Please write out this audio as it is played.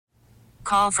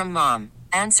Call from mom.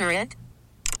 Answer it.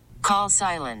 Call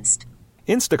silenced.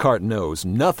 Instacart knows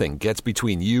nothing gets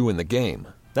between you and the game.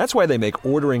 That's why they make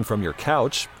ordering from your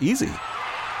couch easy.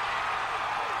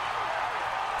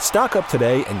 Stock up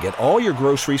today and get all your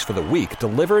groceries for the week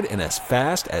delivered in as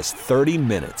fast as 30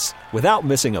 minutes without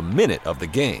missing a minute of the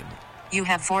game. You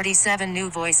have 47 new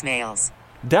voicemails.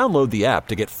 Download the app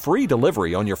to get free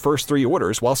delivery on your first 3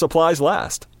 orders while supplies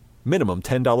last. Minimum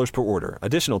 $10 per order.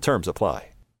 Additional terms apply.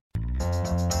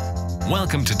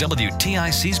 Welcome to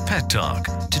WTIC's Pet Talk.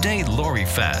 Today, Laurie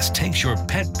Fast takes your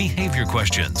pet behavior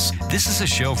questions. This is a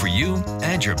show for you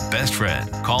and your best friend.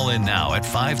 Call in now at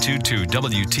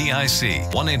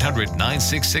 522-WTIC,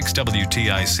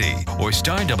 1-800-966-WTIC, or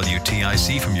star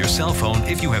WTIC from your cell phone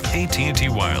if you have AT&T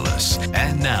Wireless.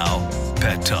 And now,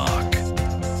 Pet Talk.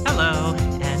 Hello,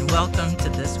 and welcome to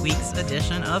this week's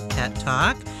edition of Pet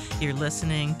Talk. You're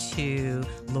listening to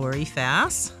Laurie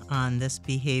Fass on this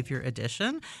Behavior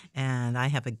Edition, and I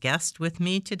have a guest with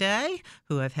me today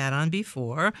who I've had on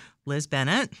before, Liz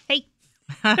Bennet. Hey.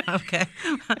 Okay.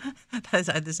 Is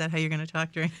that how you're going to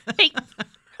talk during? Hey.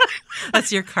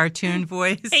 That's your cartoon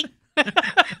voice? Hey.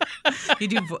 You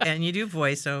do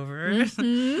voiceovers.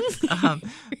 Mm-hmm.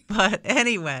 But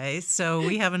anyway, so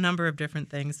we have a number of different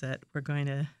things that we're going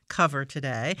to cover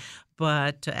today.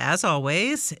 But as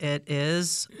always, it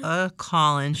is a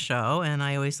call-in show, and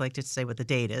I always like to say what the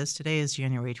date is. Today is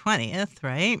January 20th,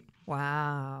 right?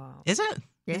 Wow. Is it?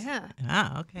 Yeah.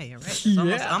 Oh, okay, you're right.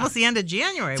 It's almost the end of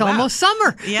January. It's almost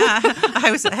summer. Yeah.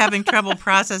 I was having trouble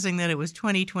processing that it was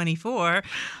 2024.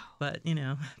 But,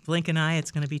 blink an eye,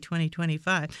 it's going to be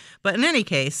 2025. But in any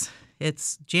case,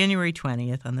 it's January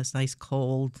 20th on this nice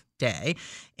cold day.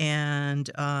 And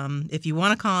if you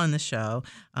want to call in the show,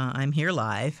 I'm here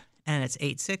live, and it's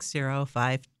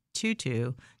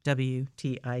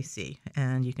 860-522-WTIC.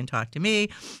 And you can talk to me.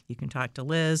 You can talk to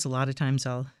Liz. A lot of times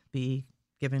I'll be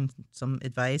giving some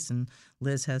advice, and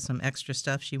Liz has some extra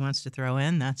stuff she wants to throw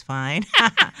in. That's fine.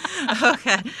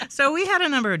 Okay. So we had a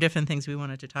number of different things we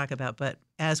wanted to talk about, but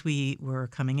as we were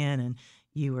coming in and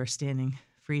you were standing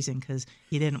freezing because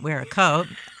you didn't wear a coat.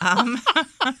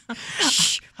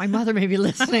 Shh, my mother may be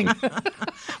listening.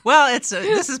 Well,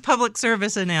 this is public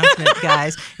service announcement,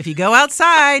 guys. If you go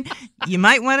outside, you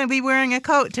might want to be wearing a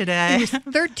coat today. It was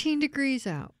 13 degrees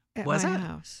out. At was my it?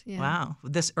 house. Yeah. Wow.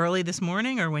 This early this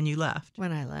morning or when you left?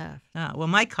 When I left. Oh, well,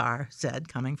 my car said,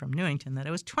 coming from Newington, that it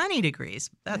was 20 degrees.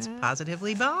 That's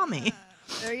positively balmy.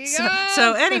 There you go.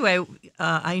 So anyway,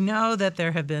 I know that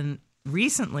there have been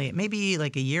recently, maybe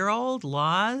like a year old,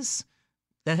 laws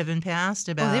that have been passed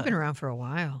about... Oh, they've been around for a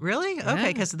while. Really? Yeah.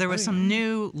 Okay, because there was some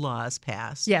new laws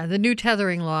passed. Yeah, the new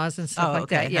tethering laws and stuff like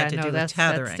that. It Yeah, had to do with that's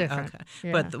tethering. different. Okay.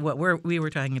 Yeah. But what we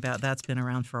were talking about, that's been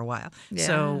around for a while. Yeah.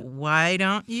 So why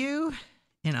don't you,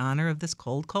 in honor of this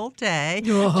cold, cold day,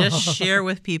 just share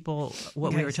with people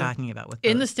what we were talking about with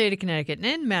in the state of Connecticut and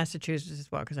in Massachusetts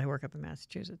as well, because I work up in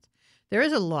Massachusetts. There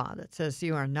is a law that says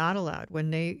you are not allowed, when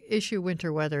they issue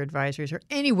winter weather advisories or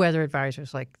any weather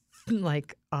advisories like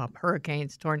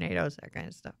hurricanes, tornadoes, that kind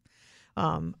of stuff,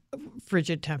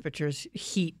 frigid temperatures,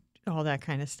 heat, all that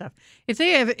kind of stuff. If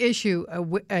they have issue a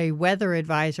weather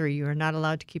advisory, you are not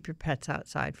allowed to keep your pets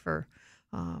outside for,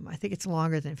 I think it's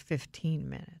longer than 15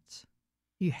 minutes.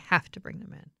 You have to bring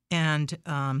them in. And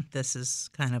this is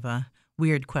kind of a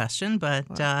weird question, but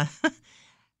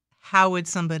how would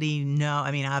somebody know?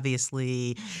 I mean,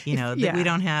 obviously, we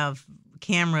don't have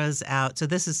cameras out, so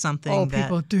this is something that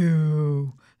people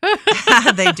do.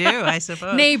 They do, I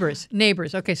suppose. Neighbors.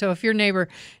 Okay, so if your neighbor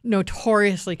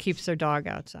notoriously keeps their dog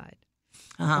outside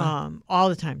all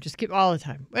the time, just keep all the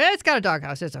time. Well, it's got a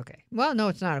doghouse. It's okay. Well, no,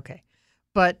 it's not okay.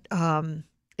 But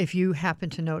if you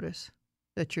happen to notice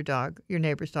that your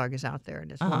neighbor's dog is out there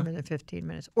and it's longer than 15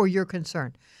 minutes, or you're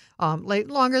concerned,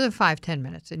 longer than 5-10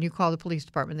 minutes, and you call the police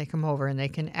department, they come over and they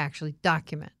can actually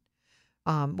document.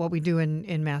 What we do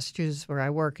in Massachusetts where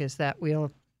I work is that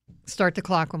we'll start the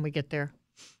clock when we get there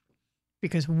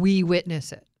because we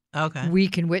witness it. Okay. We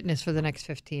can witness for the next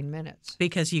 15 minutes.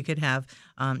 Because you could have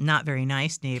not very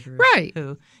nice neighbors. Right.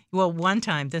 One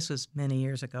time, this was many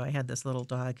years ago, I had this little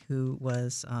dog who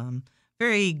was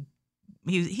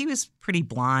he was pretty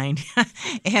blind.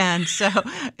 And so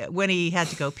when he had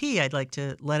to go pee, I'd like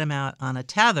to let him out on a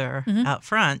tether out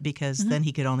front because then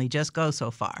he could only just go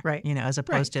so far. Right. As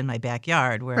opposed to in my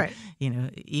backyard where,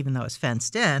 even though it's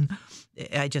fenced in,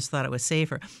 I just thought it was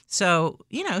safer. So,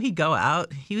 he'd go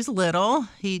out. He was little.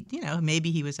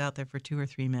 Maybe he was out there for 2 or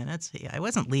 3 minutes. I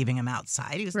wasn't leaving him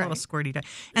outside. He was a little squirty dog.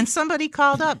 And somebody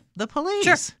called up the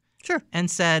police. Sure. And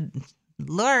said,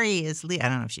 Laurie is I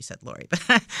don't know if she said Laurie,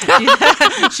 but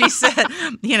she said,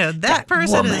 that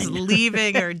person is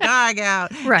leaving her dog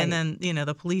out. Right. And then,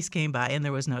 the police came by and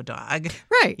there was no dog.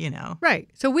 Right. Right.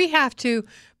 So we have to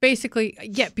basically,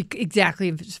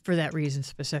 exactly for that reason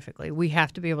specifically, we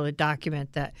have to be able to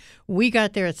document that we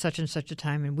got there at such and such a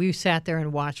time and we sat there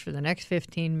and watched for the next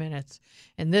 15 minutes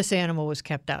and this animal was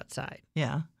kept outside.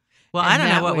 Yeah. Well, I don't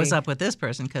know what was up with this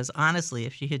person because honestly,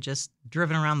 if she had just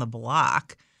driven around the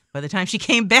block, by the time she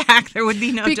came back, there would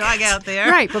be no dog out there.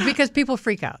 Right, but because people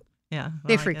freak out. Yeah. Well,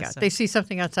 they freak out. So. They see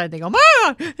something outside, they go, "Ma,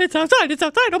 it's outside,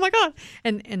 oh my God."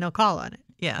 And they'll call on it.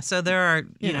 Yeah, so there are,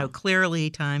 clearly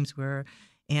times where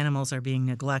animals are being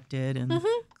neglected and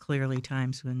clearly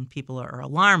times when people are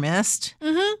alarmist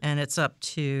and it's up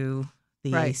to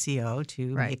the ACO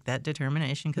to make that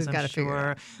determination because I'm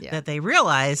sure that they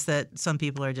realize that some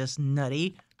people are just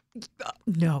nutty.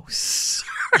 No.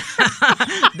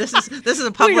 This is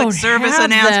a public service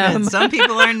announcement. Some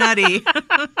people are nutty.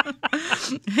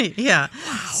 Yeah.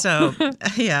 So,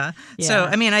 So,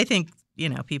 I mean, I think,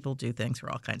 people do things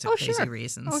for all kinds of crazy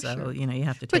reasons. You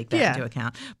have to take that into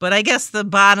account. But I guess the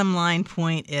bottom line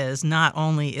point is not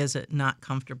only is it not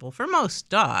comfortable for most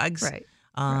dogs,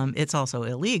 it's also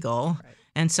illegal. Right.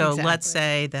 And so let's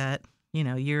say that,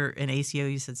 you're an ACO,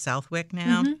 you said Southwick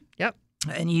now. Yep.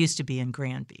 And you used to be in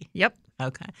Granby. Yep.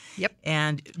 Okay. Yep.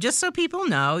 And just so people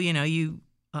know, you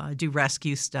do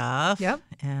rescue stuff. Yep.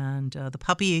 And the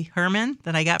puppy Herman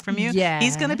that I got from you,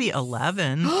 he's going to be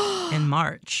 11 in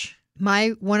March.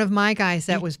 One of my guys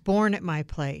that was born at my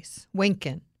place,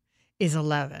 Winkin, is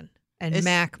 11. And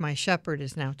Mac, my shepherd,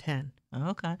 is now 10.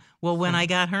 Okay. Well, when I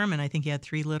got Herman, I think he had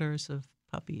 3 litters of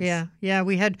puppies. Yeah. Yeah.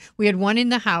 We had one in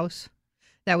the house.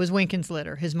 That was Winkin's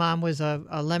litter. His mom was a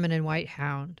lemon and white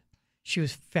hound. She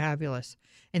was fabulous.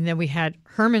 And then we had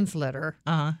Herman's litter.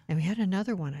 And we had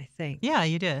another one, I think. Yeah,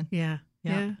 you did. Yeah.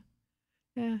 And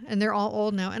they're all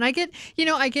old now. And I get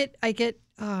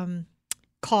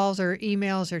calls or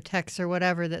emails or texts or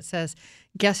whatever that says,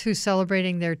 guess who's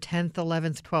celebrating their 10th,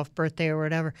 11th, 12th birthday or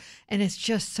whatever. And it's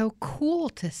just so cool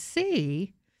to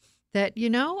see that,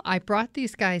 I brought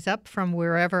these guys up from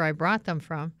wherever I brought them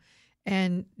from.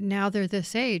 And now they're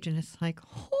this age. And it's like,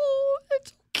 oh,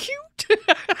 that's so cute.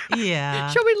 Yeah.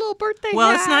 Show me a little birthday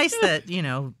Well, hat. it's nice that,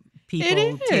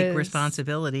 people take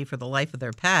responsibility for the life of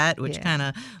their pet, which kind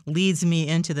of leads me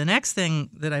into the next thing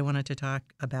that I wanted to talk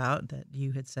about that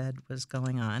you had said was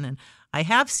going on. And I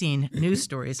have seen news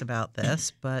stories about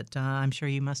this, but I'm sure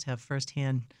you must have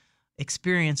firsthand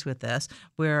experience with this,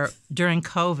 where during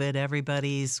COVID,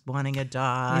 everybody's wanting a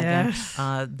dog. Yes.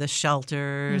 And, the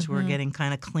shelters were getting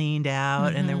kind of cleaned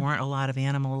out, and there weren't a lot of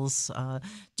animals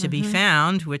to be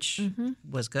found, which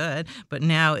was good. But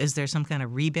now, is there some kind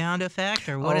of rebound effect,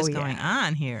 or what is going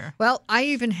on here? Well, I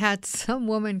even had some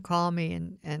woman call me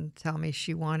and tell me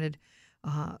she wanted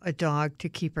a dog to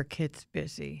keep her kids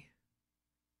busy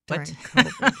during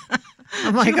COVID.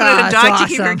 Oh my God! A dog awesome.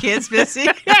 to keep her kids busy.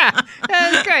 Yeah,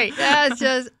 that's great. That's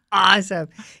just awesome.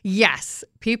 Yes,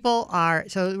 people are.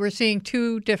 So we're seeing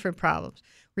 2 different problems.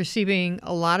 We're seeing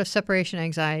a lot of separation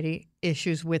anxiety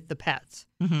issues with the pets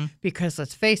because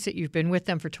let's face it, you've been with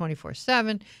them for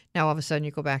 24/7. Now all of a sudden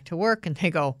you go back to work and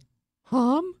they go,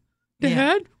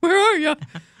 Dad, where are you?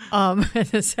 And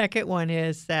the second one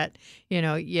is that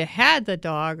you had the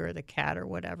dog or the cat or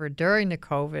whatever during the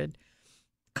COVID.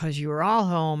 Because you were all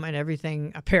home and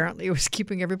everything apparently was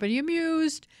keeping everybody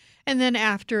amused. And then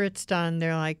after it's done,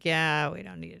 they're like, yeah, we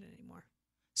don't need it anymore.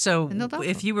 So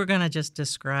if you were going to just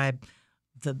describe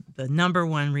the number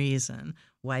one reason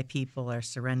why people are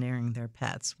surrendering their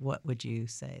pets, what would you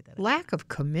say? Lack of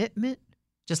commitment.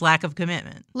 Just lack of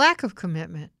commitment. Lack of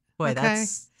commitment. Boy,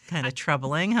 that's kind of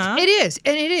troubling, huh? It is.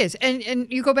 And it is. And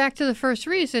you go back to the first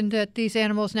reason that these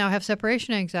animals now have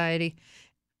separation anxiety.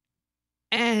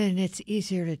 And it's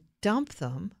easier to dump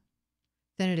them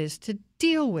than it is to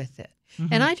deal with it.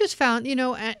 And I just found,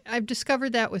 I've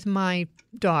discovered that with my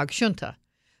dog, Shunta.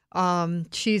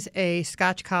 She's a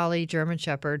Scotch Collie German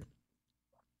Shepherd.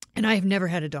 And I have never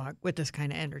had a dog with this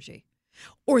kind of energy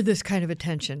or this kind of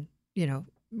attention,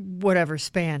 whatever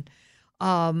span.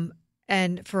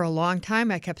 And for a long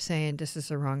time, I kept saying, this is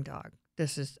the wrong dog.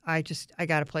 I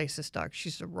got to place this dog.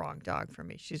 She's the wrong dog for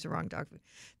me. She's the wrong dog for me.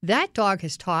 That dog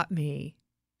has taught me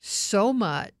so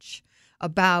much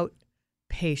about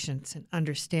patience and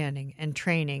understanding and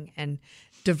training and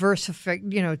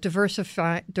diversifying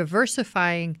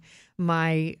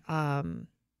my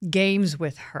games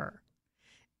with her.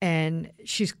 And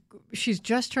she's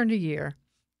just turned a year,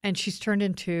 and she's turned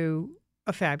into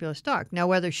a fabulous dog. Now,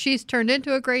 whether she's turned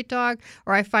into a great dog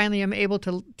or I finally am able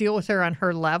to deal with her on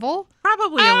her level.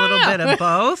 Probably a little bit of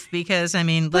both because, I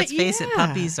mean, let's face it, yeah.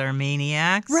 puppies are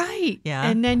maniacs. Right. Yeah.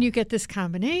 And then you get this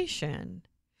combination.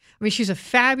 I mean, she's a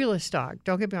fabulous dog.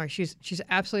 Don't get me wrong. She's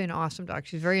absolutely an awesome dog.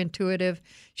 She's very intuitive.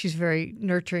 She's very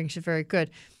nurturing. She's very good.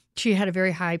 She had a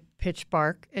very high-pitched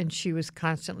bark, and she was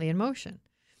constantly in motion.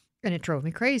 And it drove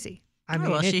me crazy. I mean,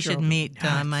 well, she should meet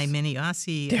my mini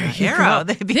Aussie you Arrow.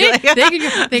 go. They'd be They like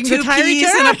can two go tie each peas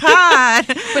other. in a pod.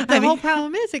 But the whole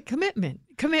problem is commitment.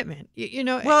 You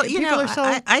know, well, people are so.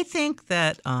 I think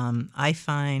that I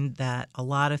find that a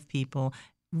lot of people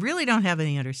really don't have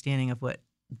any understanding of what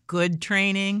good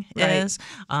training is.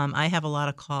 I have a lot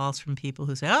of calls from people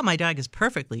who say, oh, my dog is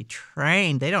perfectly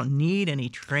trained. They don't need any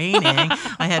training.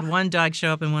 I had one dog show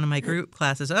up in one of my group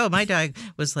classes. Oh, my dog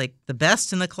was like the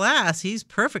best in the class. He's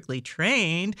perfectly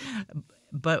trained.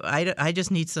 But I just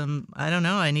need some, I don't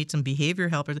know, I need some behavior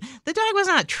helpers. The dog was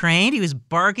not trained. He was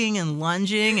barking and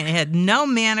lunging and he had no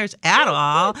manners at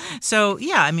all. So,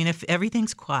 yeah, I mean, if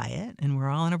everything's quiet and we're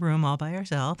all in a room all by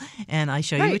ourselves and I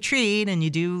show you a treat and you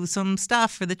do some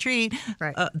stuff for the treat,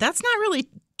 that's not really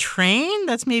trained.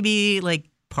 That's maybe like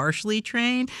partially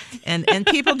trained. And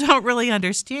people don't really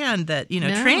understand that, you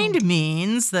know, trained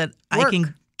means that I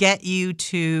can get you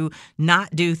to not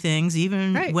do things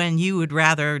even when you would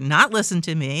rather not listen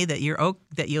to me, that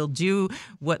you'll do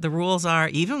what the rules are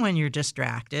even when you're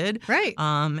distracted.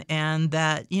 And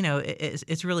that, you know,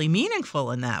 it's really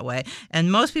meaningful in that way.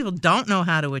 And most people don't know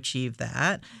how to achieve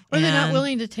that. Or they're not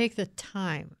willing to take the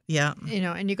time. Yeah. You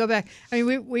know, and you go back. I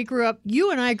mean, we grew up,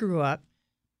 you and I grew up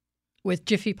with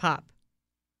Jiffy Pop.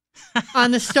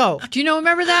 On the stove. Do you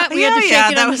remember that? We had to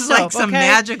shake it on the stove. That was like some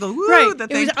magical, the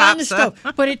thing it was pops on the stove.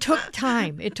 up. But it took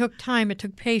time. It took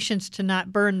patience to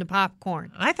not burn the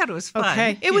popcorn. I thought it was fun.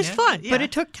 Okay. It was fun, but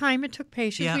it took time. It took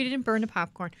patience. Yeah. We didn't burn the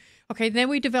popcorn. Okay, then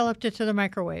we developed it to the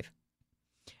microwave.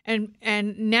 And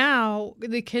now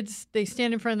the kids, they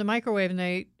stand in front of the microwave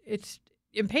and it's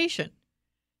impatient.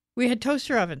 We had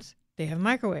toaster ovens. They have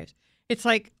microwaves. It's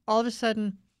like all of a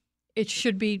sudden it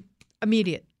should be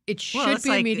immediate. It should be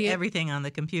like immediate. Everything on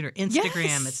the computer.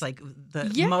 Instagram, it's like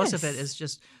most of it is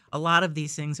just, a lot of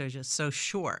these things are just so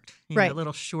short. You know,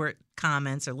 little short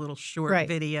comments or little short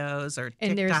videos or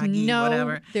TikTok-y,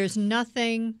 whatever. There's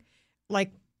nothing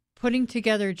like putting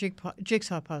together a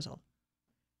jigsaw puzzle.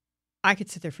 I could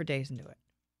sit there for days and do it.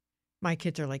 My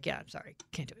kids are like, yeah, I'm sorry,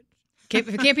 can't do it.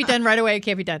 If it can't be done right away, it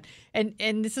can't be done.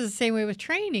 And this is the same way with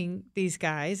training these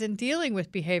guys and dealing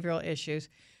with behavioral issues.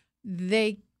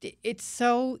 It's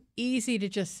so easy to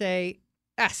just say,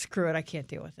 screw it, I can't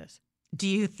deal with this. Do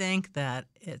you think that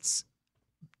it's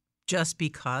just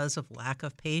because of lack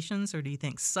of patience, or do you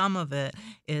think some of it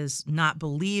is not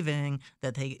believing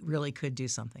that they really could do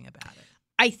something about it?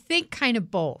 I think kind of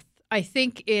both. I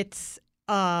think it's,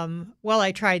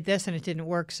 I tried this and it didn't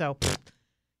work, so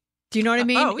do you know what I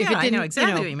mean? Oh, yeah, I know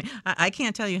exactly what you mean. I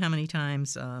can't tell you how many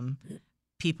times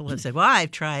people have said, well, I've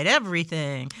tried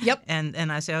everything. Yep.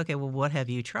 And I say, okay, well, what have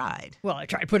you tried? Well, I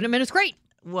tried putting them in a crate.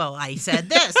 Well, I said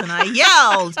this and I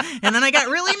yelled and then I got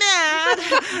really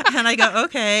mad and I go,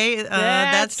 okay,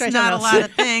 that's not a lot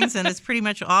of things and it's pretty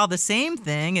much all the same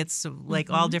thing. It's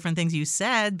like all different things you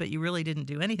said, but you really didn't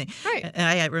do anything. Right. And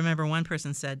I remember one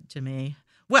person said to me,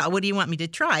 well, what do you want me to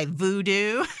try?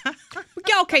 Voodoo?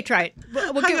 Yeah, okay, try it.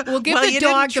 We'll give the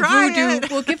dog the voodoo.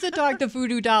 We'll give the dog the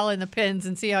voodoo doll and the pins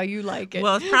and see how you like it.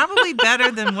 Well, it's probably better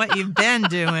than what you've been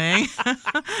doing.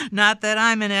 Not that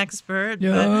I'm an expert,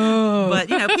 but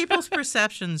you know, people's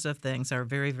perceptions of things are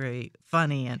very, very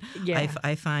funny, and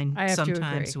I find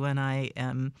sometimes when I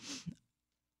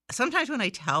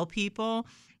tell people,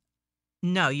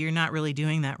 no, you're not really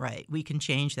doing that right. We can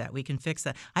change that. We can fix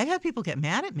that. I've had people get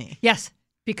mad at me. Yes,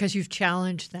 because you've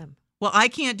challenged them. Well, I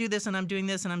can't do this, and I'm doing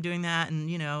this, and I'm doing that, and,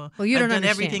 you know, I've done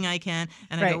everything I can.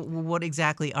 And I go, well, what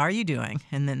exactly are you doing?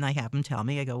 And then I have them tell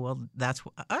me. I go, well, that's,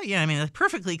 it's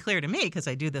perfectly clear to me because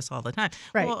I do this all the time.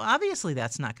 Right. Well, obviously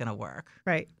that's not going to work.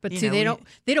 Right. But they don't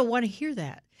want to hear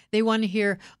that. They want to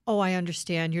hear, oh, I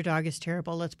understand. Your dog is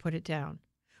terrible. Let's put it down.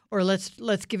 Or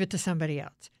let's give it to somebody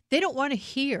else. They don't want to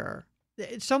hear.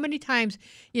 So many times,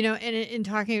 you know, in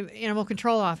talking animal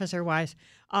control officer wise,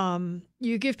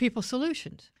 you give people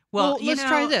solutions. Well, let's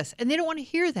try this. And they don't want to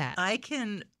hear that. I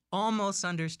can almost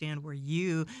understand where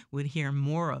you would hear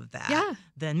more of that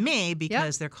than me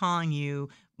because they're calling you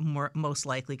most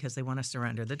likely because they want to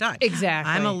surrender the dog.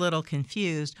 Exactly. I'm a little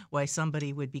confused why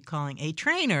somebody would be calling a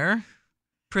trainer,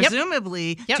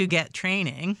 presumably to get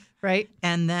training. Right.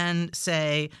 And then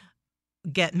say,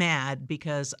 get mad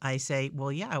because I say,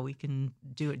 well, yeah, we can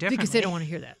do it differently. Because they don't want to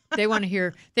hear that. They want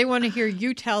to hear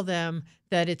you tell them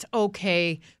that it's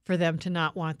okay for them to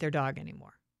not want their dog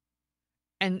anymore.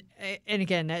 And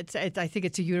again, I think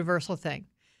it's a universal thing.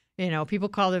 People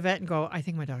call the vet and go, I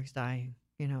think my dog's dying.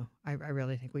 I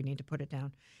really think we need to put it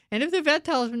down. And if the vet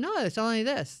tells them, no, it's only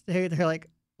this, they're like,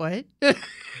 what?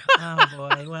 Oh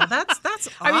boy. Well, that's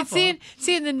awful. I mean,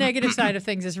 seeing the negative side of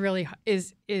things is really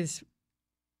is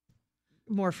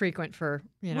more frequent for,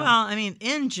 Well, I mean,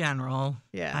 in general,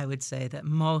 Yeah. I would say that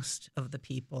most of the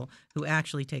people who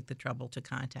actually take the trouble to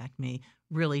contact me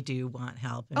really do want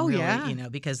help. And really, yeah.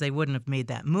 Because they wouldn't have made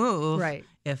that move Right.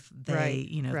 if they, Right.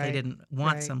 if they Right. didn't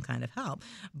want Right. some kind of help.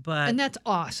 But And that's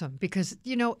awesome because,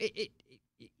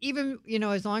 even,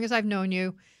 as long as I've known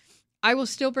you, I will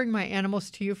still bring my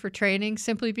animals to you for training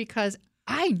simply because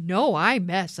I know I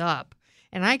mess up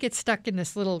and I get stuck in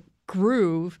this little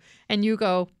groove and you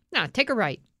go, no, take a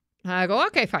right. And I go,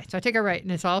 okay, fine. So I take a right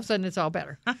and all of a sudden it's all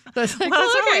better. So it's like, well,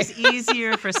 it's okay. always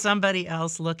easier for somebody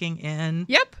else looking in.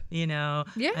 Yep. Yeah.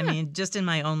 Yeah. I mean, just in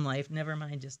my own life, never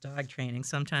mind just dog training.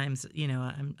 Sometimes,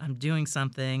 I'm doing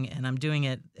something and I'm doing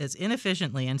it as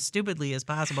inefficiently and stupidly as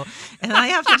possible. And I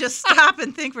have to just stop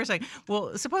and think for a second.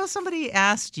 Well, suppose somebody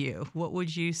asked you, what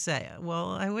would you say?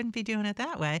 Well, I wouldn't be doing it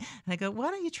that way. And I go,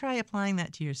 why don't you try applying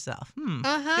that to yourself?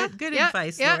 Good Yep,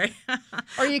 advice, yep. Laurie.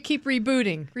 Or you keep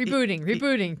rebooting.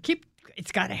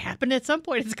 It's got to happen at some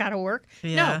point. It's got to work.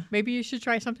 Yeah. No, maybe you should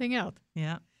try something else.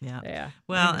 Yeah. Yeah.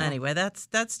 Well, I know. anyway,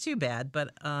 that's too bad. But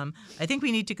I think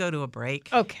we need to go to a break.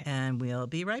 Okay. And we'll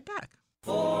be right back.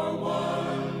 For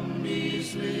one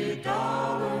measly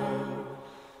dollar,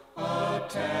 a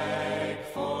tag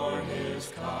for his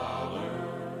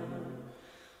collar,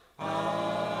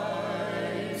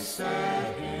 I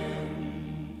set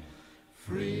him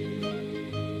free.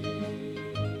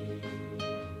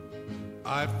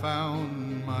 I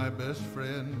found my best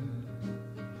friend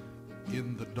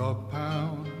in the dog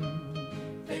pound.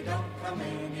 They don't come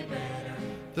any better.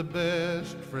 The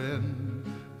best friend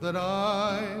that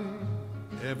I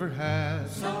ever had.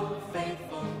 So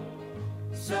faithful,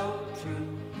 so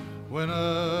true. When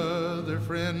other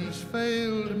friends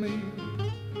failed me,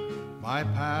 my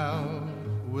pal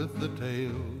with the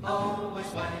tail, always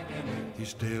wagging it, he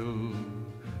still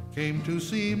came to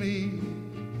see me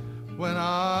when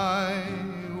I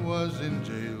was in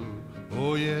jail.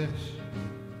 Oh yes,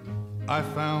 I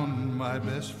found my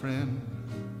best friend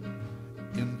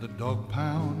in the dog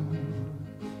pound,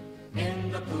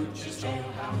 in the Pooch's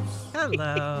jailhouse.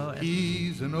 Hello.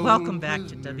 He's an old Welcome back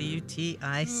to prisoner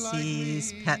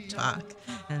WTIC's Pet Talk.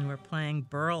 And we're playing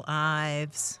Burl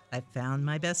Ives. I found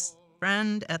my best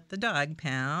friend at the dog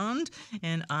pound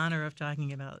in honor of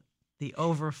talking about the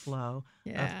overflow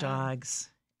Yeah. of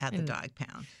dogs at the And- dog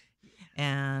pound.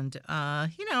 And, I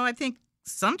think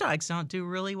some dogs don't do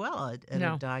really well at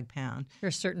No. a dog pound.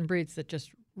 There's certain breeds that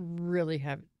just really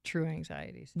have true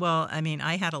anxieties. Well, I mean,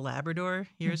 I had a Labrador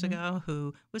years ago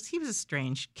he was a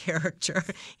strange character.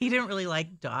 He didn't really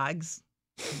like dogs.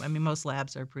 I mean, most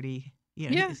labs are pretty,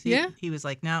 he was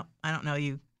like, no, I don't know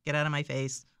you. Get out of my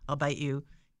face. I'll bite you.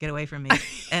 Get away from me.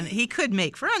 And he could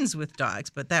make friends with dogs,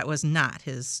 but that was not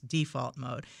his default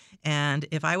mode. And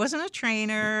if I wasn't a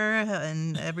trainer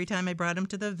and every time I brought him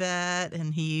to the vet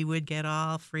and he would get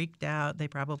all freaked out, they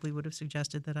probably would have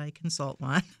suggested that I consult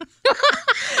one.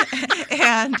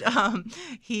 And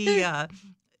he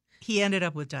ended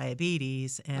up with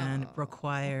diabetes and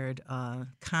required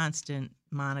constant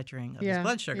monitoring of his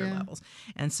blood sugar levels.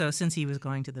 And so since he was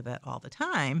going to the vet all the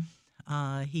time,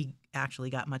 he actually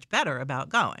got much better about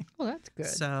going. Well, that's good.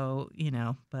 So,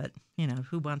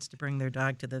 who wants to bring their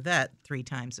dog to the vet 3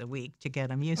 times a week to get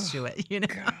them used to it,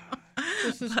 God,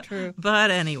 this is true.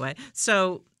 But anyway,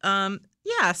 so, we're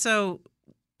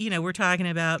talking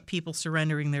about people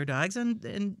surrendering their dogs.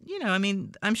 And I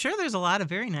mean, I'm sure there's a lot of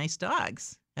very nice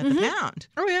dogs at the pound.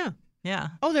 Oh, yeah. Yeah.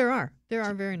 Oh, there are. There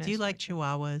are very nice. Do you like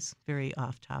Chihuahuas? Very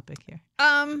off topic here.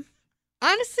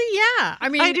 Honestly, yeah. I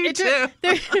mean, I do too.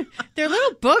 They're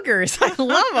little boogers. I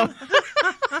love them.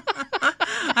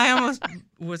 I almost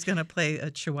was going to play a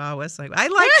Chihuahua. So I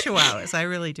like Chihuahuas. I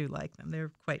really do like them.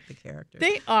 They're quite the characters.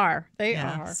 They are.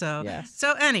 So, yes.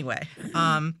 So anyway,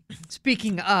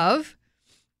 Speaking of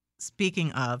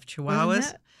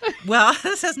Chihuahuas, well,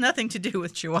 this has nothing to do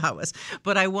with Chihuahuas,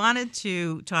 but I wanted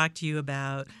to talk to you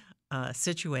about a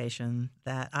situation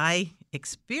that I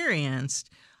experienced.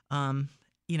 I'm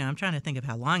trying to think of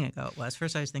how long ago it was.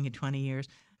 First, I was thinking 20 years.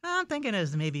 I'm thinking it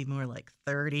was maybe more like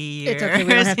 30 years. It's okay.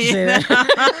 We don't have to say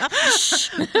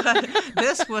that. But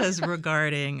this was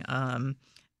regarding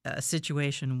a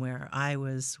situation where I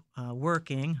was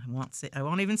working. I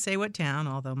won't even say what town,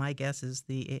 although my guess is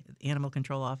the animal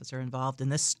control officer involved in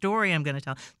this story I'm going to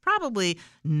tell. Probably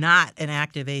not an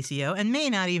active ACO and may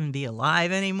not even be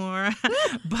alive anymore.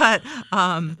 But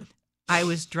I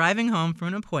was driving home from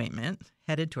an appointment,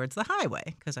 headed towards the highway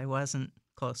because I wasn't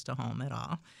close to home at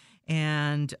all,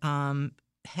 and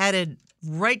headed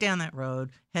right down that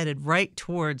road, headed right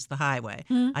towards the highway.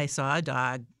 I saw a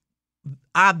dog,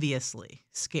 obviously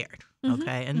scared.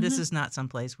 Okay. And this is not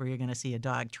someplace where you're going to see a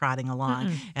dog trotting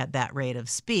along at that rate of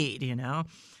speed,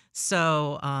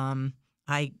 So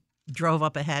I drove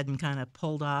up ahead and kind of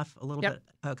pulled off a little bit.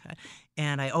 Okay.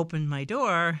 And I opened my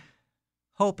door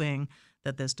hoping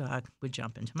that this dog would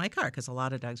jump into my car because a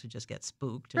lot of dogs would just get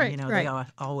spooked. And, they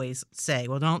always say,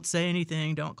 well, don't say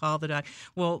anything. Don't call the dog.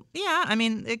 Well, yeah, I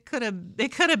mean, it could have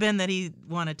been that he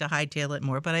wanted to hightail it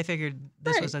more, but I figured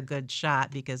this was a good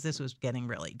shot because this was getting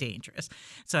really dangerous.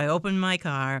 So I opened my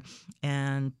car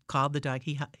and called the dog.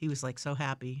 He was like so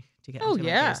happy to get into my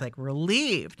car. He was like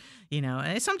relieved,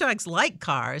 And some dogs like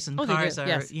cars, and cars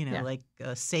are, like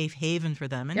a safe haven for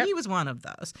them. And he was one of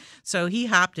those. So he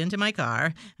hopped into my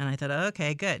car, and I thought,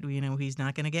 okay, good. He's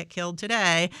not going to get killed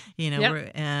today,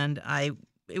 And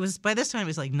it was by this time it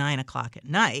was like 9:00 at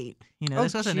night.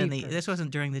 This wasn't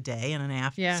during the day in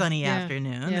an sunny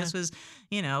afternoon. This was,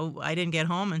 I didn't get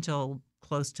home until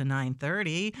close to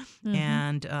 9:30,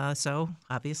 and so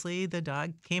obviously the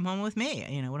dog came home with me.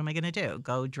 What am I going to do?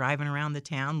 Go driving around the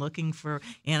town looking for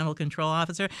animal control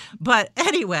officer? But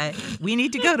anyway, we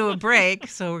need to go to a break,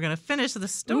 so we're going to finish the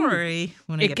story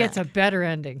when I get back. It gets a better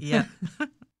ending. Yeah.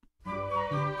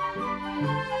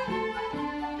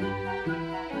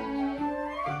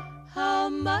 How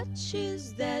much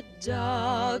is that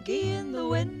dog in the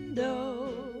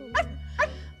window?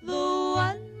 The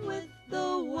one with the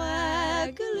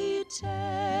waggly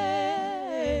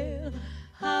tail.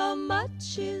 How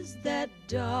much is that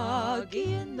dog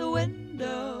in the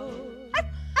window?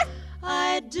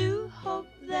 I do hope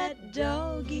that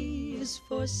doggy's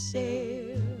for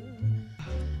sale.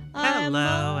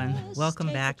 Hello and welcome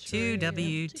back to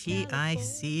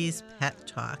WTIC's Pet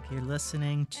Talk. You're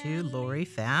listening to Laurie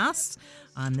Fast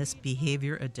on this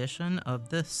behavior edition of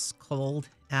this cold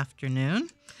afternoon.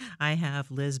 I have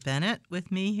Liz Bennet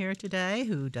with me here today,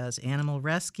 who does animal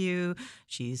rescue.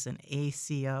 She's an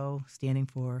ACO, standing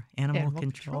for Animal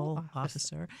Control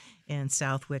Officer in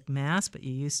Southwick, Mass., but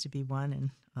you used to be one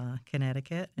in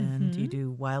Connecticut, and you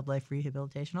do wildlife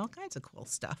rehabilitation, all kinds of cool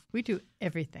stuff. We do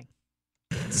everything.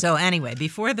 So anyway,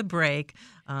 before the break,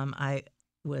 I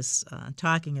was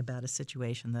talking about a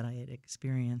situation that I had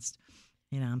experienced.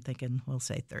 I'm thinking, we'll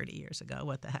say 30 years ago.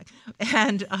 What the heck?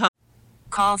 And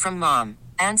call from mom.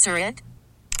 Answer it.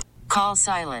 Call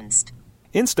silenced.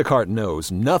 Instacart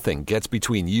knows nothing gets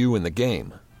between you and the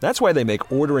game. That's why they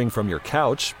make ordering from your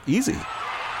couch easy.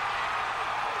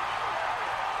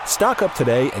 Stock up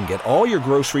today and get all your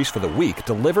groceries for the week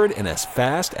delivered in as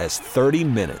fast as 30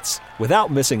 minutes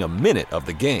without missing a minute of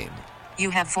the game. You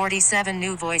have 47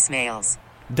 new voicemails.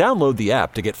 Download the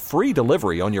app to get free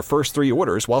delivery on your first 3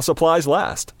 orders while supplies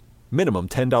last. Minimum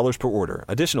 $10 per order.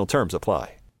 Additional terms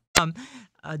apply.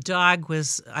 I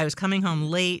was coming home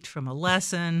late from a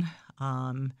lesson.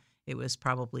 It was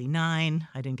probably 9.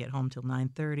 I didn't get home till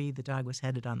 9:30. The dog was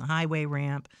headed on the highway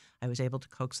ramp. I was able to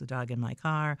coax the dog in my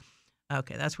car.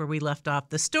 Okay, that's where we left off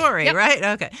the story, right?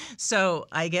 Okay, so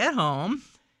I get home,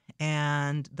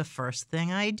 and the first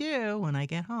thing I do when I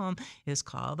get home is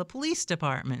call the police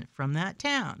department from that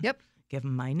town. Yep. Give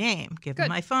them my name, give them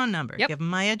my phone number, give them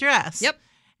my address. Yep.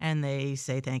 And they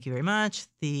say, thank you very much.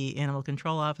 The animal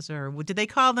control officer, did they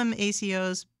call them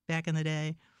ACOs back in the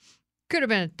day? Could have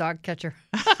been a dog catcher.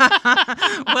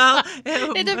 Well,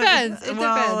 it depends. It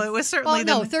depends. It was certainly.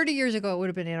 30 years ago, it would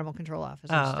have been animal control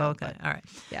officer. Okay. All right.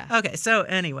 Yeah. Okay. So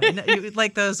anyway,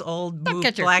 like those old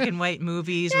black and white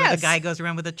movies where the guy goes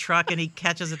around with a truck and he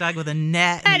catches a dog with a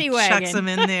net and he chucks him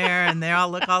in there and they all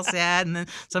look all sad and then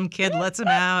some kid lets him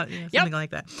out, something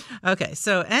like that. Okay.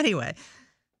 So anyway.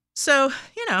 So,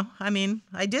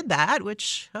 I did that,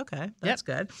 which, okay, that's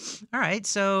good. All right.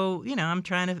 So, I'm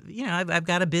trying to, I've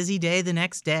got a busy day the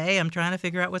next day. I'm trying to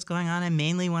figure out what's going on. I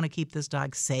mainly want to keep this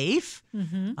dog safe.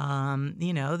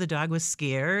 The dog was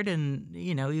scared and,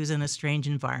 he was in a strange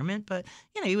environment, but,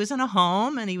 he was in a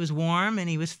home and he was warm and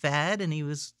he was fed and he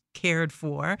was cared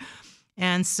for.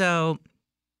 And so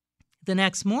the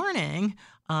next morning,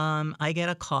 I get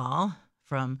a call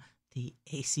from the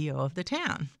ACO of the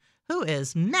town, who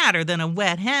is madder than a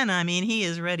wet hen. I mean, he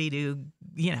is ready to,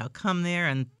 come there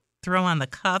and throw on the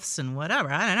cuffs and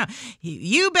whatever. I don't know.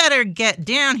 You better get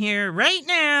down here right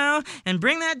now and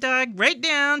bring that dog right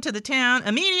down to the town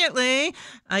immediately.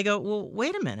 I go, well,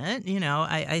 wait a minute.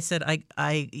 I said,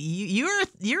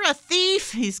 you're a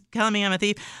thief. He's telling me I'm a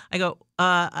thief. I go,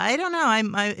 I don't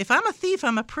know. If I'm a thief,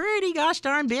 I'm a pretty gosh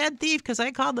darn bad thief because I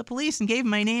called the police and gave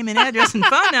them my name and address and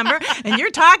phone number, and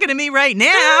you're talking to me right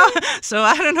now. So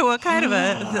I don't know what kind of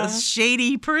a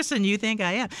shady person you think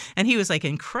I am. And he was like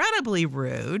incredibly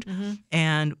rude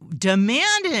and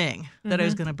demanding that I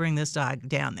was going to bring this dog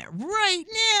down there right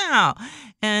now.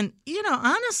 And,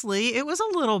 honestly, it was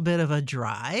a little bit of a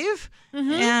drive.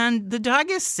 And the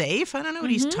dog is safe. I don't know what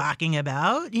he's talking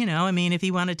about. If he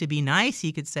wanted to be nice,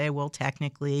 he could say, well,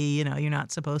 technically, you're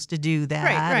not supposed to do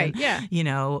that. Right, and, yeah.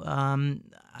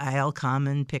 I'll come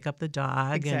and pick up the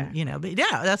dog. Exactly. And, but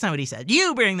no, that's not what he said.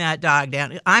 You bring that dog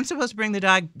down. I'm supposed to bring the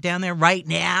dog down there right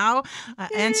now.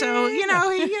 And so,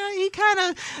 he kind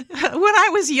of, when I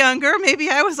was younger, maybe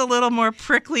I was a little more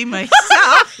prickly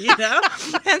myself,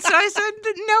 And so I said,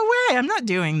 no way, I'm not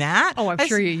doing that. Oh, I'm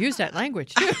sure you used that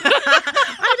language too.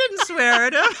 I didn't swear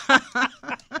at him.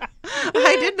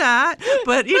 I did not.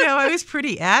 But, I was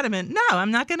pretty adamant. No, I'm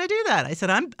not going to do that. I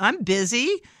said, I'm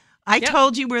busy. I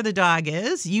told you where the dog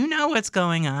is. You know what's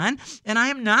going on. And I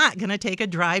am not going to take a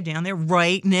drive down there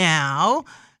right now.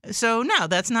 So, no,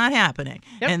 that's not happening.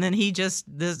 Yep. And then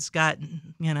this got,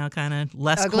 kind of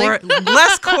less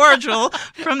cordial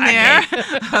from there.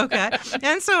 Okay.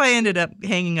 And so I ended up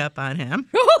hanging up on him,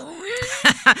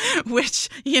 which,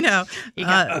 you got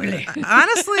ugly.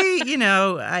 Honestly,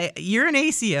 you're an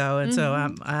ACO. And so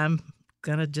I'm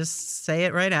going to just say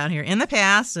it right out here. In the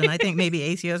past, and I think maybe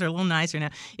ACOs are a little nicer now,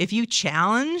 if you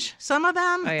challenge some of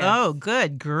them, oh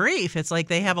good grief. It's like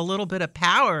they have a little bit of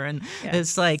power, and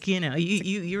it's like,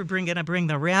 you're going to bring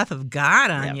the wrath of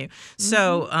God on you.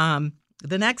 So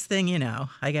the next thing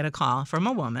I get a call from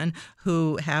a woman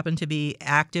who happened to be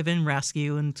active in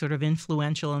rescue and sort of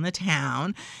influential in the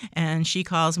town. And she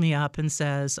calls me up and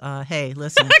says, hey,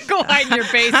 listen. Go hide in your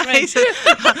basement. Said,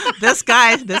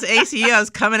 this ACO is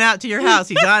coming out to your house.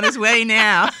 He's on his way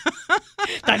now.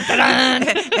 Dun, dun,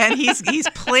 dun. And he's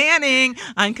planning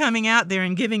on coming out there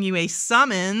and giving you a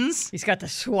summons. He's got the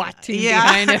SWAT team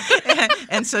behind him.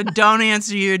 And so don't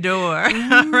answer your door.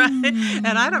 Right?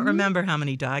 And I don't remember how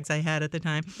many dogs I had at the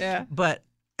time. Yeah. But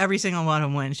every single one of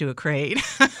them went into a crate.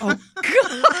 Oh,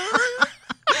 God.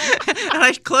 And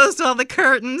I closed all the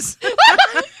curtains.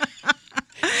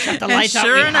 Shut the lights out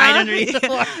and hide underneath the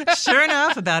floor. Sure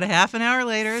enough, about a half an hour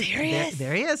later,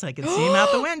 there he is. I can see him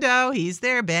out the window. He's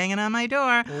there banging on my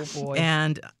door. Oh, boy.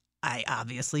 And I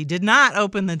obviously did not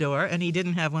open the door, and he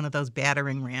didn't have one of those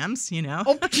battering rams,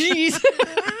 Oh, jeez.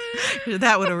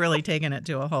 That would have really taken it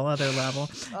to a whole other level,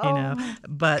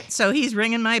 But so he's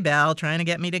ringing my bell, trying to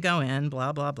get me to go in,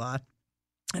 blah, blah, blah.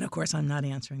 And, of course, I'm not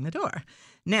answering the door.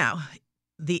 Now,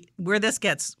 where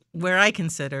I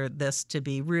consider this to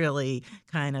be really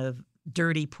kind of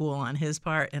dirty pool on his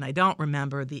part, and I don't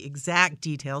remember the exact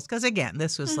details because, again,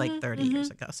 this was like 30 years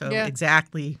ago. So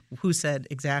exactly who said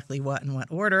exactly what in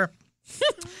what order.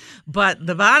 But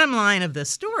the bottom line of this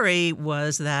story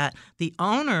was that the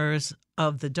owners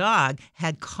of the dog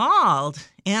had called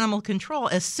animal control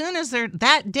as soon as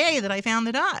that day that I found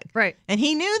the dog. Right. And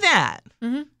he knew that.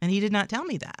 And he did not tell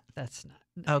me that. That's not.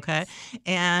 Nice. Okay.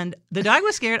 And the dog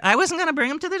was scared. I wasn't going to bring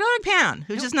him to the dog pound.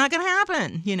 It was just not going to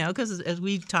happen, because as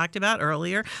we talked about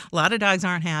earlier, a lot of dogs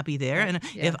aren't happy there. Right. And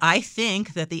if I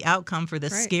think that the outcome for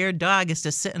this scared dog is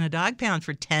to sit in a dog pound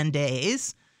for 10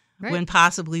 days, when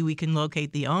possibly we can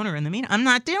locate the owner in the meantime, I'm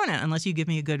not doing it unless you give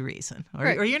me a good reason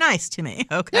or you're nice to me.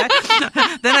 Okay.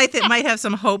 Then I might have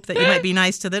some hope that you might be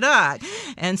nice to the dog.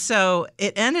 And so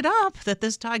it ended up that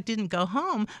this dog didn't go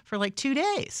home for like 2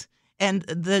 days. And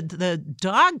the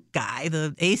dog guy,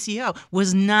 the ACO,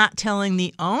 was not telling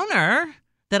the owner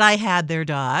that I had their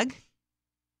dog.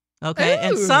 Okay. Ooh.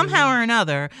 And somehow or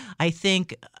another, I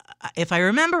think, if I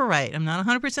remember right, I'm not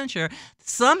 100% sure,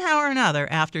 somehow or another,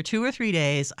 after 2 or 3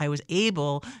 days, I was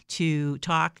able to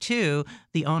talk to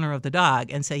the owner of the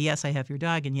dog and say, yes, I have your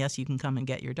dog, and yes, you can come and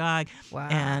get your dog. Wow.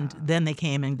 And then they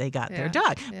came and they got their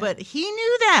dog. Yeah. But he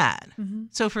knew that. Mm-hmm.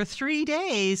 So for 3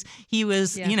 days, he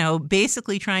was,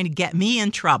 basically trying to get me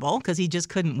in trouble because he just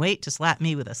couldn't wait to slap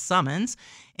me with a summons.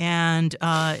 And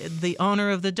the owner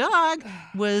of the dog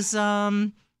was,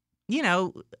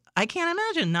 I can't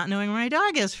imagine not knowing where my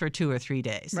dog is for 2 or 3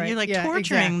 days. Right. You're like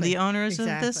torturing the owners of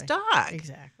this dog.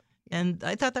 Exactly. And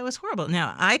I thought that was horrible.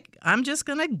 Now, I'm just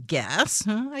going to guess.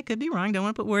 I could be wrong. Don't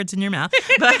want to put words in your mouth.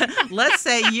 But let's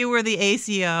say you were the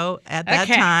ACO at that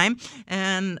time.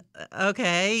 And,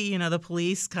 the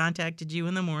police contacted you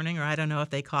in the morning, or I don't know if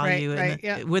they call you.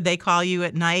 Would they call you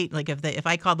at night? Like if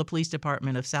I called the police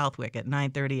department of Southwick at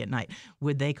 9:30 at night,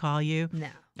 would they call you? No.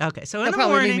 Okay, so They'll in the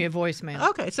morning. leave me a voicemail.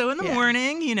 Okay, so in the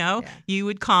morning, you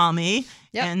would call me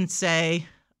and say,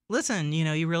 listen,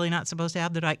 you're really not supposed to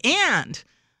have the dog. And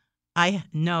I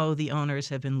know the owners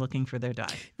have been looking for their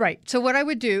dog. Right. So what I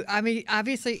would do, I mean,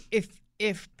 obviously,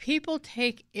 if people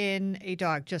take in a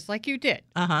dog just like you did,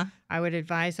 I would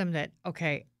advise them that,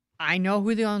 okay, I know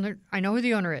who the owner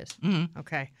is. Mm-hmm.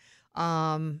 Okay.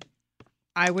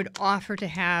 I would offer to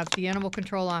have the animal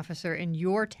control officer in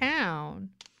your town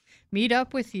meet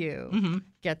up with you,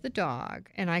 get the dog,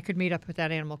 and I could meet up with that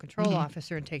animal control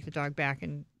officer and take the dog back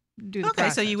and do the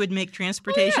process. So you would make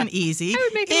transportation easy. I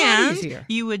would make it a lot easier.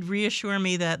 You would reassure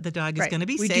me that the dog is going to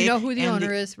be safe. Do you know who the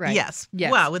owner is? Right. Yes.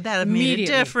 Well, would that have made a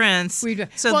difference? But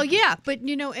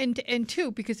and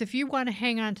too, because if you want to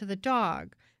hang on to the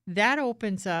dog, that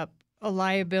opens up a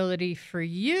liability for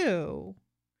you.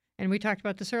 And we talked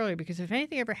about this earlier, because if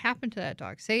anything ever happened to that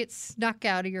dog, say it snuck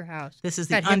out of your house. This is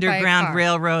the Underground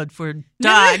Railroad for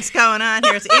dogs going on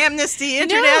here. It's Amnesty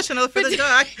International for the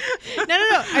dog.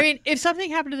 No. I mean, if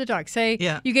something happened to the dog,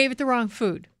 say you gave it the wrong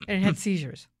food and it had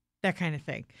seizures, that kind of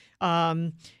thing.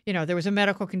 There was a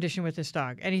medical condition with this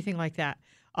dog, anything like that.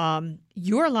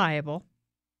 You're liable.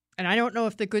 And I don't know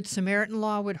if the Good Samaritan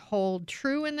law would hold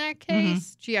true in that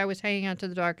case. Gee, I was hanging on to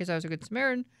the dog because I was a Good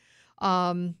Samaritan.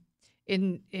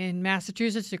 In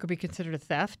Massachusetts, it could be considered a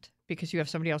theft because you have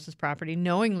somebody else's property.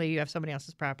 Knowingly, you have somebody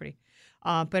else's property.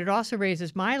 But it also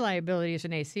raises my liability as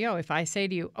an ACO if I say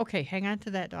to you, okay, hang on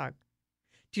to that dog.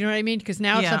 Do you know what I mean? Because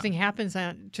now if something happens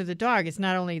to the dog, it's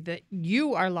not only that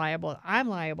you are liable, I'm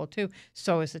liable too,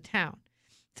 so is the town.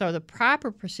 So the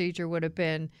proper procedure would have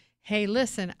been, hey,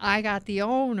 listen, I got the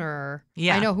owner.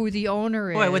 Yeah. I know who the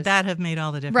owner is. Boy, would that have made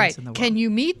all the difference in the world. Can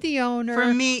you meet the owner?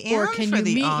 For me and for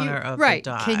the owner of the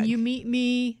dog. Can you meet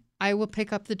me? I will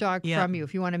pick up the dog from you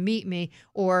if you want to meet me.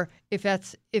 Or if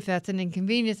that's an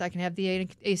inconvenience, I can have the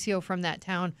ACO from that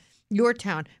town, your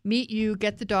town, meet you,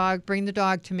 get the dog, bring the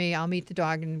dog to me. I'll meet the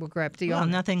dog and we'll grab the owner.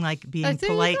 Nothing like being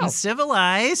polite and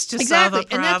civilized to solve a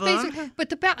problem. And that's basically, but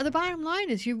the bottom line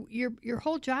is your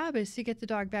whole job is to get the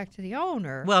dog back to the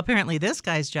owner. Well, apparently this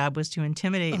guy's job was to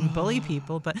intimidate and bully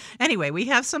people. But anyway, we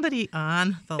have somebody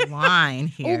on the line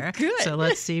here. Oh, good. So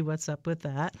let's see what's up with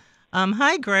that.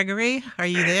 Hi, Gregory. Are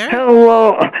you there?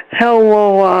 Hello,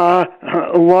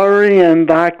 Laurie and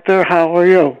Doctor. How are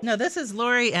you? No, this is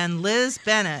Laurie and Liz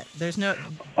Bennet. There's no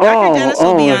Dr. Dennis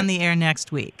will be on the air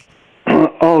next week.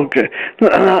 Okay.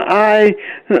 I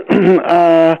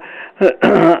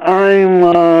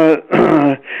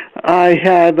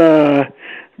had a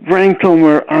brain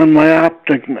tumor on my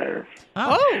optic nerve.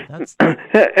 That's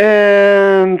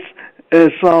and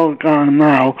it's all gone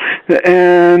now.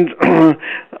 And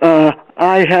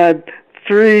I had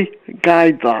 3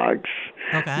 guide dogs.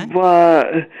 Okay.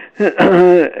 But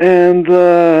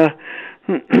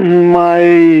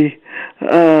my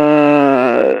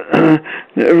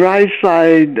right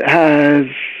side has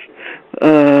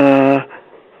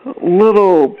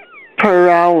little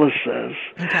paralysis.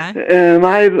 Okay. And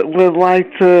I would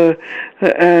like to,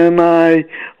 and I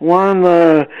want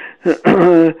to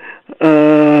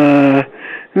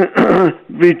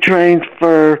be trained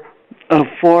for a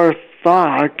 4th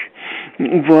dog.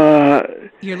 But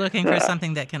you're looking for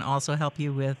something that can also help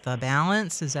you with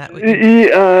balance? Is that what you...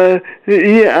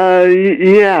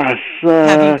 yes.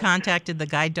 Have you contacted the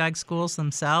guide dog schools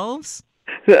themselves?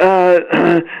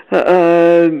 Fidelco,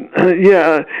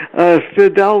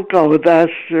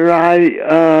 that's right,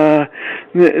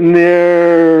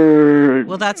 near...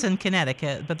 Well, that's in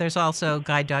Connecticut, but there's also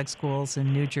guide dog schools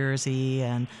in New Jersey,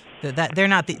 and they're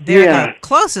not the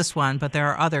closest one, but there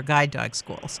are other guide dog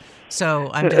schools.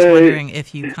 So I'm just wondering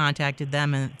if you contacted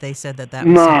them and they said that was...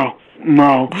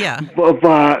 No. Yeah.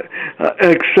 But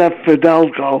except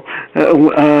Fidelco,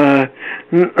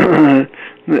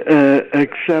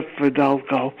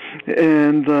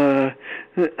 and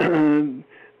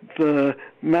the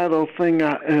metal thing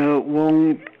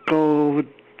won't go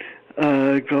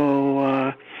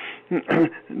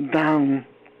down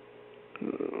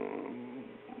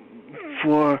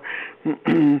for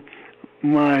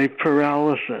my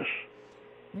paralysis.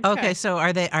 Okay, so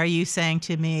are you saying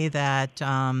to me that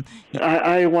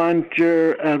I want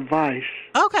your advice?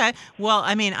 Okay. Well,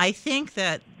 I mean, I think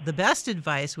that the best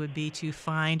advice would be to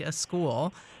find a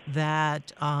school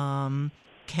that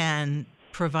can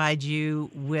provide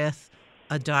you with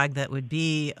a dog that would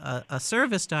be a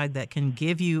service dog that can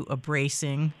give you a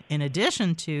bracing in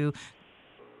addition to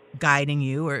guiding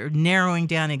you or narrowing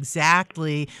down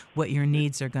exactly what your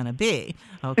needs are going to be.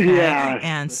 Okay. Yeah.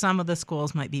 And some of the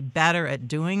schools might be better at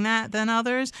doing that than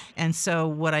others. And so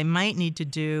what I might need to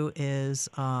do is,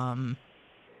 look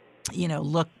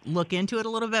into it a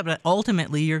little bit, but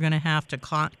ultimately you're going to have to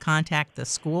contact the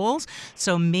schools.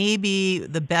 So maybe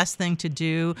the best thing to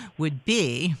do would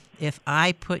be if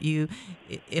I put you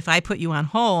on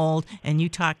hold and you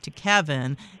talk to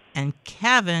Kevin, and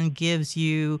Kevin gives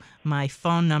you my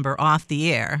phone number off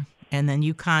the air, and then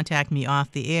you contact me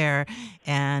off the air,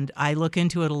 and I look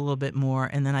into it a little bit more,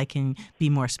 and then I can be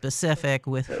more specific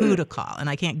with who to call. And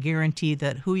I can't guarantee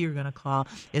that who you're going to call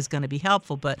is going to be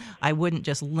helpful, but I wouldn't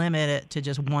just limit it to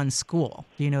just one school.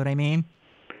 Do you know what I mean?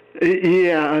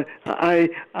 Yeah, I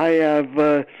have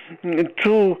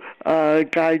 2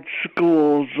 guide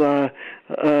schools,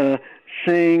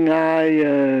 Seeing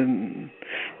Eye,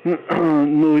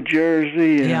 New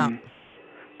Jersey, and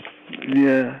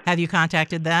yeah. Have you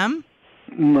contacted them?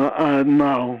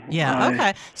 No. Yeah.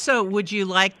 Okay. So, would you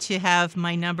like to have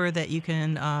my number that you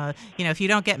can, if you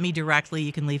don't get me directly,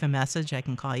 you can leave a message. I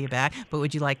can call you back. But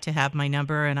would you like to have my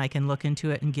number and I can look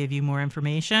into it and give you more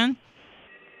information?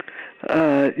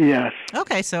 Yes.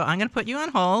 Okay. So I'm going to put you on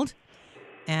hold,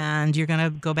 and you're going to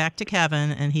go back to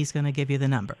Kevin, and he's going to give you the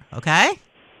number. Okay.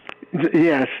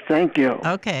 Yes, thank you.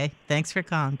 Okay, thanks for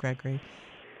calling, Gregory.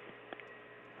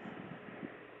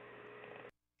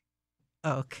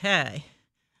 Okay,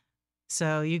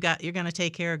 so you're going to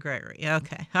take care of Gregory.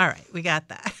 Okay, all right, we got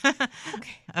that.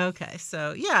 Okay,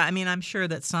 so yeah, I mean, I'm sure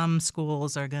that some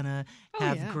schools are going to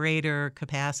have greater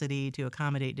capacity to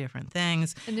accommodate different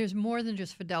things. And there's more than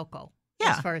just Fidelco.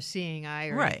 Yeah. As far as Seeing Eye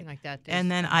or anything like that. And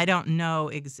then I don't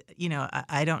know,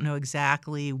 I don't know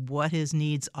exactly what his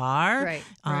needs are. Right.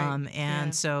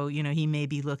 And so, he may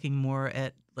be looking more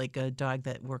at like a dog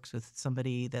that works with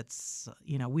somebody that's,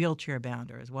 wheelchair bound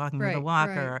or is walking with a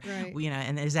walker. Right.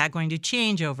 And is that going to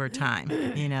change over time?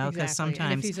 Because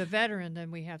sometimes. And if he's a veteran, then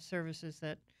we have services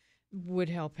that would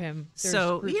help him.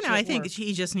 So, I think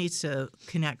he just needs to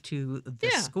connect to the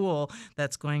school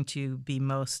that's going to be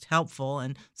most helpful,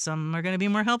 and some are going to be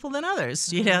more helpful than others.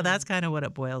 That's kind of what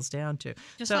it boils down to.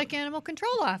 Just like animal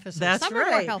control officers. That's some right.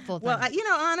 are more helpful than others.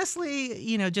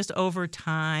 Honestly, just over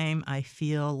time, I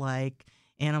feel like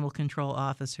animal control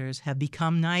officers have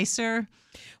become nicer.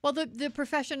 Well, the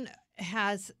profession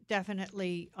has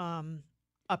definitely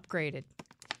upgraded.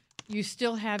 You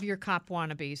still have your cop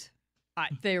wannabes.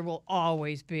 There will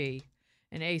always be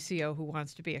an ACO who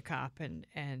wants to be a cop and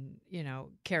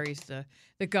carries the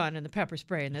gun and the pepper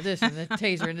spray and the this and the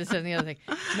taser and this and the other thing.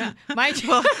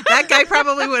 Well, that guy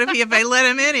probably would have, if I let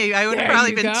him in, I would have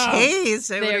probably been tased.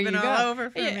 It would have been all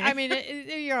over for me. I mean,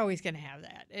 you're always going to have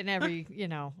that in every,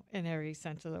 in every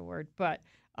sense of the word. But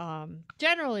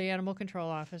generally, animal control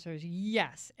officers,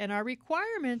 yes. And our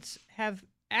requirements have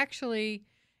actually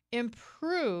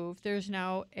improved. There's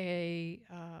now an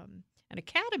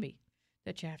academy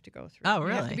that you have to go through. Oh,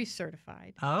 really? You have to be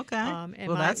certified. Oh, okay.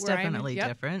 That's definitely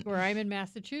different. Where I'm in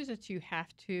Massachusetts, you have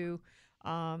to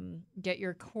get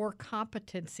your core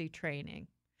competency training,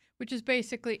 which is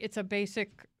basically, it's a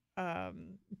basic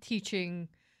teaching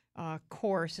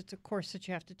course. It's a course that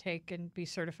you have to take and be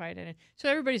certified in it. So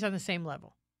everybody's on the same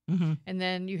level. Mm-hmm. And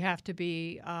then you have to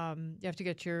be, you have to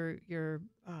get your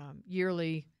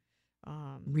yearly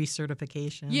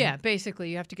recertification. Yeah,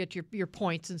 basically, you have to get your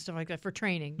points and stuff like that for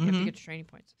training. You have to get your training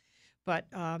points. But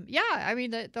I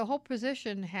mean, the whole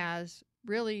position has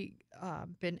really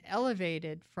been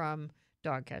elevated from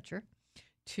dog catcher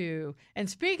to. And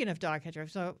speaking of dog catcher,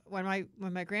 so when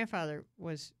my grandfather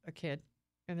was a kid,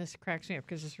 and this cracks me up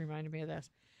because this reminded me of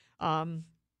this,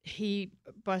 he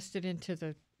busted into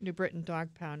the New Britain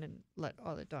dog pound and let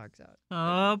all the dogs out.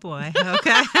 Oh boy!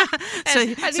 Okay,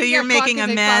 so you're making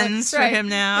amends for him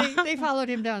now. They followed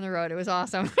him down the road. It was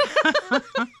awesome. But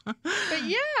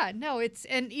yeah, no,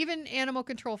 and even animal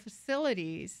control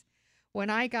facilities.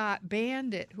 When I got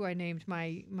Bandit, who I named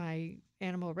my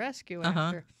animal rescue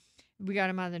after, we got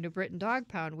him on the New Britain dog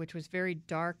pound, which was very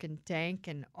dark and dank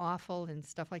and awful and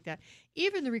stuff like that.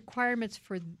 Even the requirements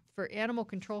for animal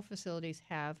control facilities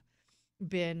have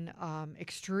been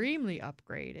extremely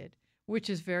upgraded, which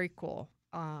is very cool,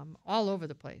 all over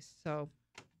the place. So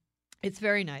it's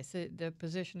very nice. The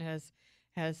position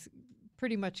has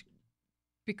pretty much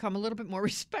become a little bit more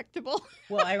respectable.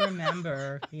 Well, I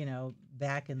remember,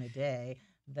 back in the day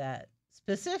that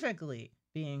specifically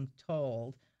being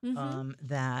told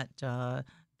that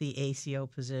the ACO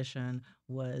position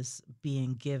was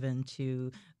being given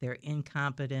to their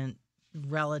incompetent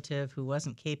relative who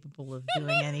wasn't capable of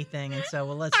doing anything, and so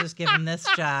let's just give him this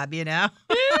job,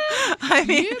 I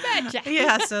mean, You betcha.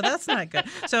 yeah, so that's not good.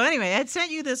 So anyway, I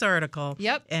sent you this article.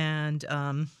 Yep.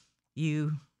 And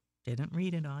you didn't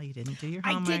read it all. You didn't do your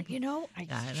homework. I did,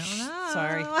 I don't know.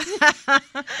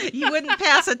 Sorry. You wouldn't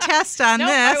pass a test on Nope,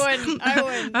 this. I wouldn't.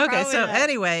 Okay, Probably so not.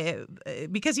 anyway,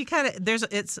 because you kind of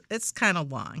it's kind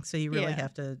of long, so you really Yeah.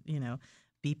 have to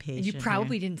be patient. And you here.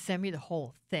 probably didn't send me the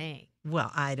whole thing.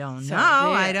 Well, I don't So know.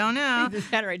 I there. don't know. Either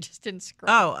that or I just didn't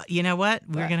scroll. Oh, you know what?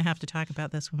 We're What? going to have to talk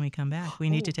about this when we come back. We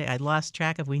need to take. I lost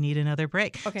track of. We need another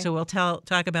break. Okay. So we'll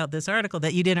talk about this article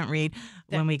that you didn't read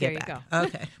when we there get you back. go.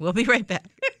 Okay, we'll be right back.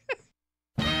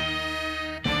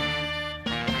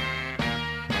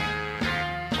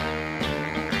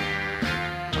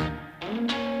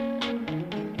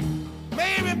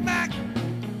 Baby back,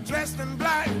 dressed in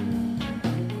black,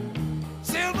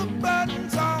 silver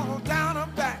buttons all down her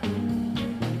back.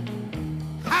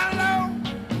 Hello,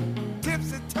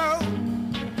 tipsy toe.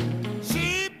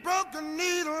 She broke a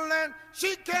needle and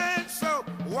she can't sew.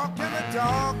 Walking a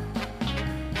dog,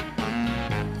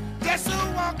 just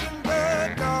a walking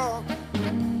bird dog.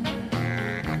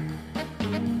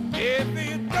 If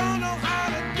you don't know how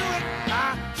to do it,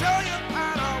 I'll show you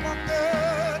how to walk the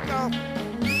dog.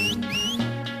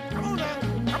 Come on now,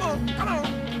 come on.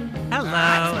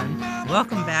 Hello, and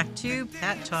welcome back to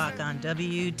Pet Talk on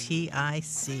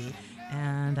WTIC.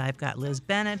 And I've got Liz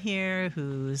Bennet here,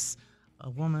 who's a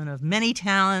woman of many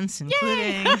talents,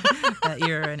 including that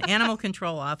you're an animal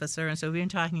control officer. And so we've been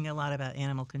talking a lot about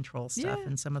animal control stuff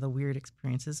and some of the weird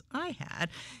experiences I had.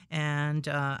 And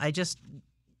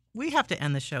we have to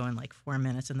end the show in like 4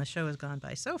 minutes, and the show has gone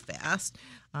by so fast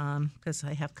because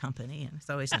I have company, and it's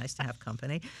always nice to have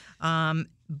company.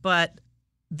 But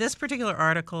this particular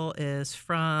article is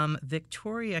from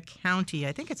Victoria County.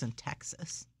 I think it's in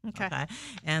Texas. Okay.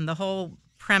 And the whole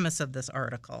premise of this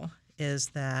article is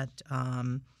that,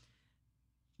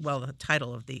 the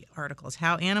title of the article is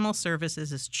How Animal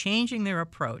Services is Changing Their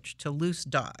Approach to Loose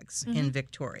Dogs in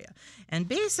Victoria. And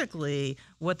basically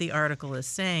what the article is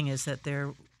saying is that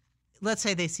let's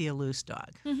say they see a loose dog.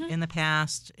 In the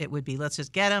past, it would be, let's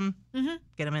just get him in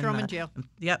Throw him in jail.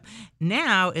 Yep.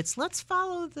 Now it's, let's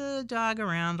follow the dog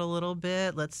around a little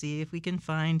bit. Let's see if we can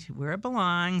find where it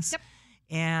belongs. Yep.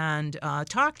 And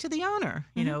talk to the owner.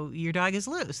 You know, your dog is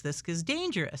loose. This is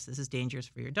dangerous. This is dangerous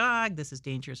for your dog. This is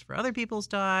dangerous for other people's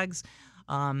dogs.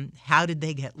 How did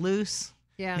they get loose?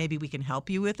 Yeah. Maybe we can help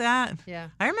you with that. Yeah.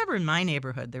 I remember in my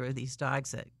neighborhood, there were these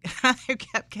dogs that they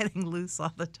kept getting loose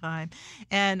all the time.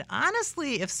 And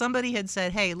honestly, if somebody had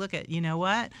said, hey, look you know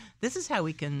what? This is how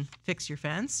we can fix your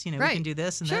fence. We can do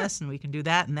this and this, and we can do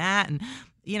that and that. And,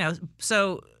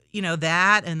 so,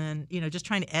 that, and then, just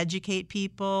trying to educate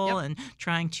people and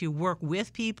trying to work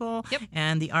with people. Yep.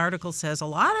 And the article says a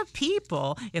lot of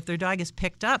people, if their dog is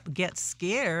picked up, get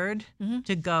scared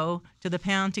to go to the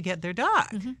pound to get their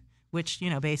dog. Which,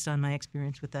 based on my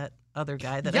experience with that other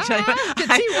guy that I tell you about, I can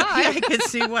see why. I could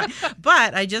see why.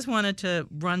 But I just wanted to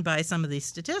run by some of these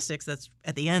statistics that's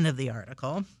at the end of the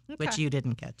article, which you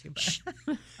didn't get to.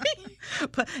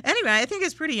 But anyway, I think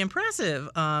it's pretty impressive.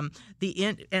 And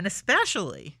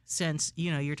especially since,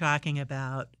 you're talking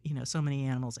about, so many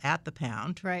animals at the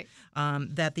pound. Right.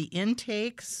 That the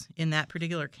intakes in that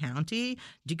particular county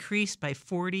decreased by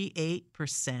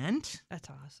 48%. That's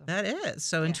awesome. That is.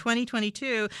 So in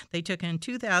 2022, they took in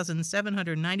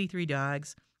 2,793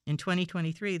 dogs. In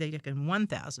 2023, they took in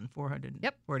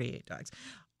 1,448 dogs.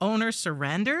 Owner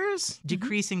surrenders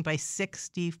decreasing by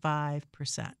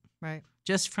 65%. Right.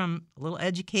 Just from a little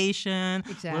education,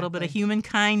 Exactly. a little bit of human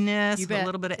kindness, You a bet.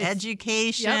 little bit of It's-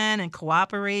 education and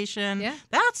cooperation. Yeah.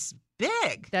 That's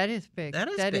big. That is big.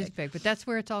 That is big. But that's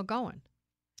where it's all going.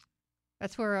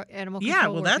 That's where animal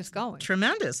control work that's is going.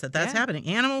 tremendous that's happening.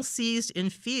 Animals seized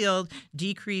in field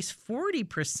decreased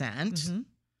 40%.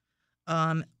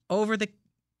 Over the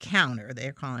counter,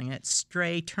 they're calling it,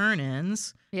 stray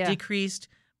turn-ins decreased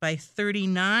by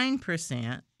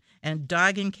 39%, and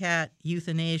dog and cat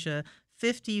euthanasia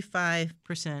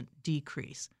 55%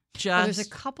 decrease. Well, there's a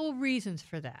couple reasons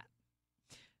for that.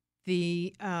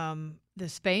 The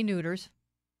spay neuters,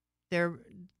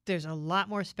 there's a lot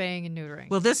more spaying and neutering.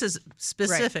 Well, this is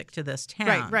specific to this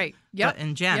town. Right. Yep. But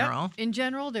in general. Yep. In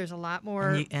general, there's a lot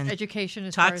more and education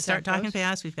as far as start that talking goes.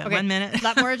 fast. We've got 1 minute. A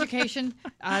lot more education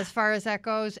as far as that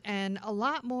goes, and a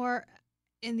lot more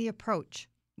in the approach.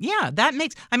 Yeah, that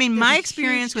makes. I mean, There's my a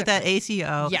experience huge with that difference.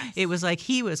 ACO, Yes. it was like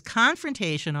he was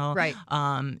confrontational, Right.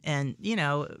 And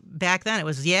back then it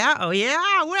was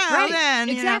well then,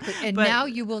 exactly. And but, now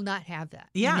you will not have that.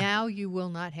 Yeah. Now you will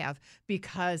not have,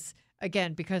 because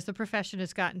again, because the profession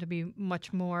has gotten to be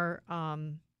much more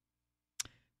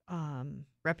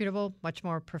reputable, much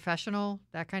more professional,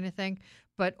 that kind of thing.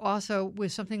 But also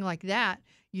with something like that,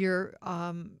 you're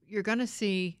going to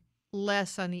see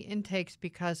less on the intakes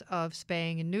because of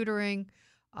spaying and neutering,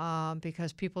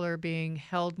 because people are being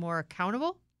held more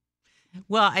accountable.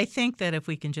 Well, I think that if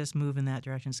we can just move in that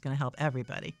direction, it's going to help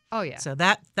everybody. Oh, yeah. So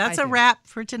that's a wrap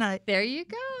for tonight. There you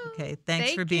go. Okay,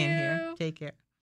 thanks for being here. Take care.